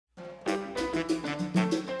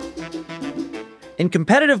In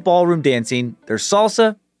competitive ballroom dancing, there's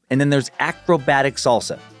salsa, and then there's acrobatic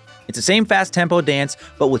salsa. It's the same fast-tempo dance,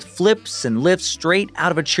 but with flips and lifts straight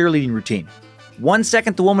out of a cheerleading routine. 1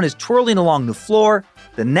 second, the woman is twirling along the floor.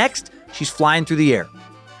 The next, she's flying through the air.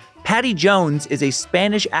 Paddy Jones is a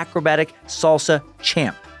Spanish acrobatic salsa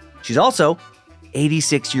champ. She's also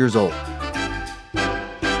 86 years old.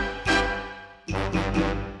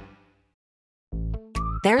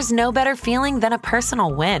 There's no better feeling than a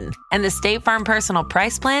personal win, and the State Farm Personal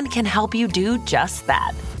Price Plan can help you do just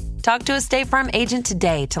that. Talk to a State Farm agent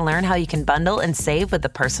today to learn how you can bundle and save with the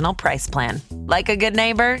Personal Price Plan. Like a good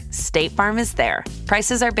neighbor, State Farm is there.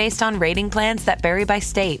 Prices are based on rating plans that vary by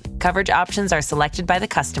state. Coverage options are selected by the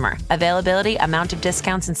customer. Availability, amount of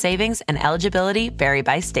discounts and savings, and eligibility vary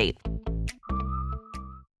by state.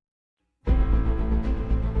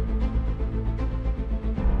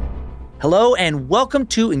 Hello and welcome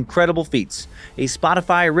to Incredible Feats, a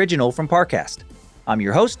Spotify original from Parcast. I'm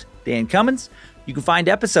your host, Dan Cummins. You can find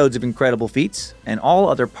episodes of Incredible Feats and all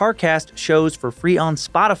other Parcast shows for free on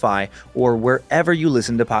Spotify or wherever you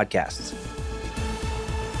listen to podcasts.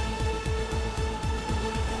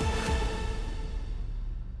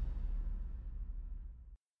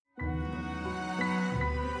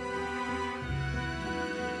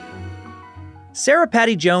 Sarah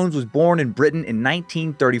Paddy Jones was born in Britain in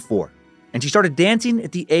 1934. And she started dancing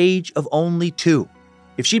at the age of only 2.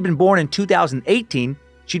 If she'd been born in 2018,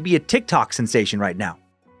 she'd be a TikTok sensation right now.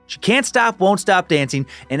 She can't stop, won't stop dancing,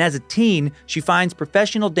 and as a teen, she finds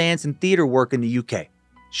professional dance and theater work in the UK.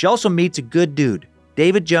 She also meets a good dude,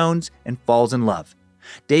 David Jones, and falls in love.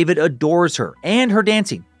 David adores her and her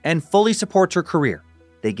dancing and fully supports her career.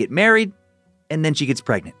 They get married, and then she gets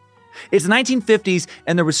pregnant. It's the 1950s,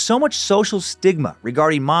 and there was so much social stigma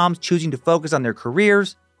regarding moms choosing to focus on their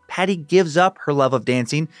careers. Paddy gives up her love of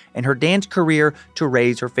dancing and her dance career to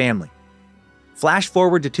raise her family. Flash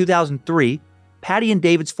forward to 2003, Paddy and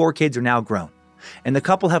David's 4 kids are now grown, and the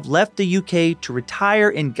couple have left the UK to retire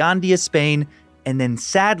in Gandia, Spain, and then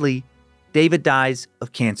sadly, David dies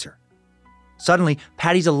of cancer. Suddenly,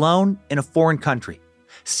 Paddy's alone in a foreign country.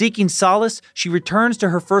 Seeking solace, she returns to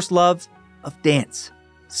her first love of dance.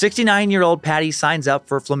 69-year-old Paddy signs up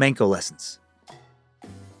for flamenco lessons.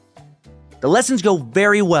 The lessons go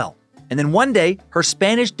very well, and then one day, her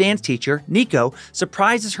Spanish dance teacher, Nico,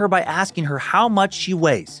 surprises her by asking her how much she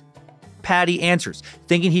weighs. Paddy answers,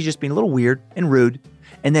 thinking he's just being a little weird and rude,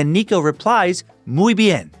 and then Nico replies, muy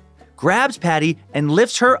bien, grabs Paddy and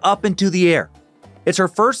lifts her up into the air. It's her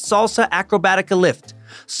first salsa acrobatica lift.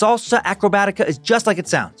 Salsa acrobatica is just like it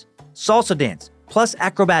sounds. Salsa dance plus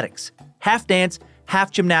acrobatics, half dance, half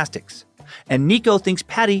gymnastics. And Nico thinks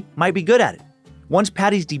Paddy might be good at it. Once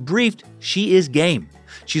Paddy's debriefed, she is game.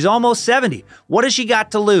 She's almost 70. What has she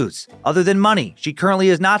got to lose? Other than money she currently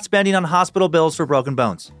is not spending on hospital bills for broken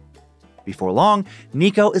bones. Before long,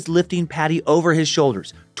 Nico is lifting Paddy over his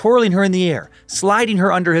shoulders, twirling her in the air, sliding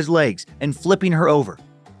her under his legs, and flipping her over.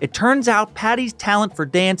 It turns out Paddy's talent for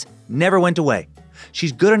dance never went away.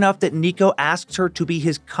 She's good enough that Nico asks her to be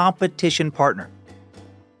his competition partner.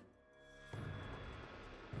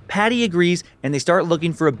 Paddy agrees, and they start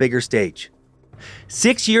looking for a bigger stage.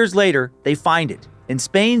 6 years later, they find it in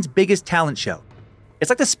Spain's biggest talent show. It's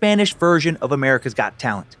like the Spanish version of America's Got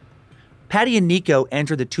Talent. Paddy and Nico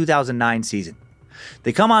enter the 2009 season.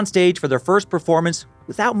 They come on stage for their first performance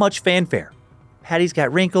without much fanfare. Paddy's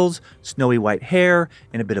got wrinkles, snowy white hair,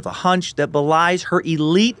 and a bit of a hunch that belies her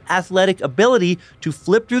elite athletic ability to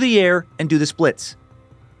flip through the air and do the splits.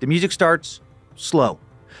 The music starts slow.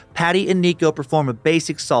 Paddy and Nico perform a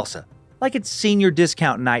basic salsa, like it's senior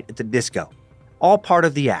discount night at the disco. All part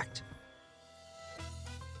of the act.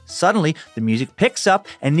 Suddenly, the music picks up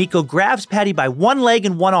and Nico grabs Paddy by one leg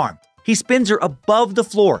and one arm. He spins her above the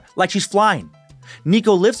floor like she's flying.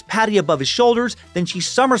 Nico lifts Paddy above his shoulders, then she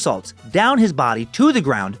somersaults down his body to the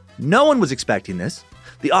ground. No one was expecting this.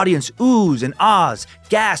 The audience oohs and ahs,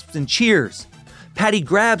 gasps and cheers. Paddy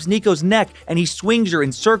grabs Nico's neck and he swings her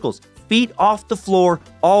in circles, feet off the floor,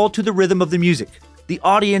 all to the rhythm of the music. The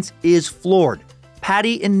audience is floored.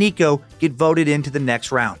 Paddy and Nico get voted into the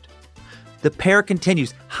next round. The pair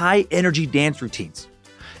continues high-energy dance routines.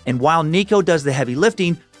 And while Nico does the heavy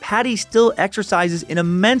lifting, Paddy still exercises an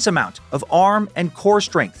immense amount of arm and core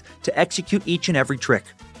strength to execute each and every trick.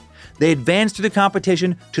 They advance through the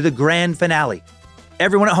competition to the grand finale.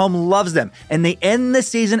 Everyone at home loves them, and they end the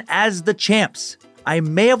season as the champs. I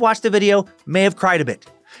may have watched the video, may have cried a bit.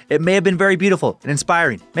 It may have been very beautiful and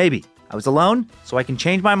inspiring, maybe. I was alone, so I can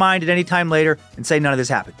change my mind at any time later and say none of this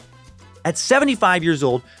happened. At 75 years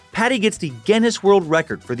old, Paddy gets the Guinness World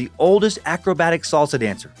Record for the oldest acrobatic salsa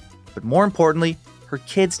dancer. But more importantly, her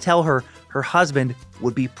kids tell her her husband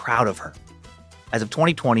would be proud of her. As of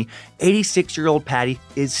 2020, 86-year-old Paddy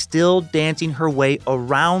is still dancing her way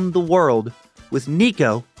around the world with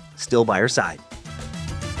Nico still by her side.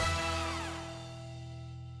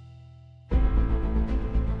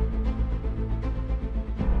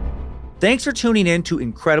 Thanks for tuning in to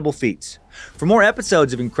Incredible Feats. For more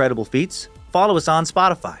episodes of Incredible Feats, follow us on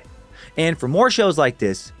Spotify. And for more shows like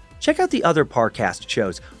this, check out the other Parcast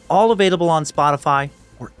shows, all available on Spotify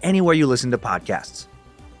or anywhere you listen to podcasts.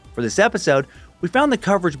 For this episode, we found the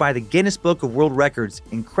coverage by the Guinness Book of World Records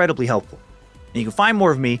incredibly helpful. And you can find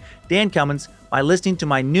more of me, Dan Cummins, by listening to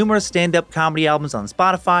my numerous stand-up comedy albums on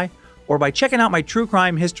Spotify or by checking out my true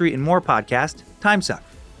crime history and more podcast, Timesuck,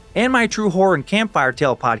 and my true horror and campfire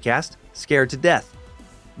tale podcast, Scared to Death.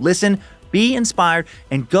 Listen, be inspired,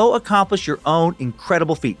 and go accomplish your own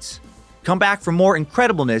incredible feats. Come back for more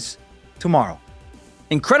incredibleness tomorrow.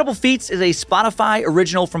 Incredible Feats is a Spotify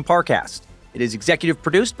original from Parcast. It is executive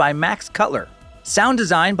produced by Max Cutler. Sound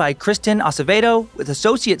design by Kristen Acevedo with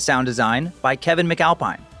associate sound design by Kevin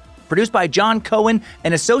McAlpine. Produced by John Cohen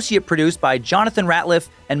and associate produced by Jonathan Ratliff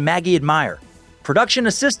and Maggie Admire. Production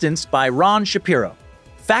assistance by Ron Shapiro.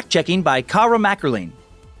 Fact-checking by Kara Mackerline.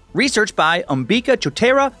 Research by Umbika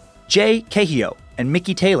Chotera, Jay Cahio, and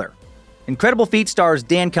Mickey Taylor. Incredible Feats stars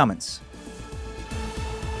Dan Cummins.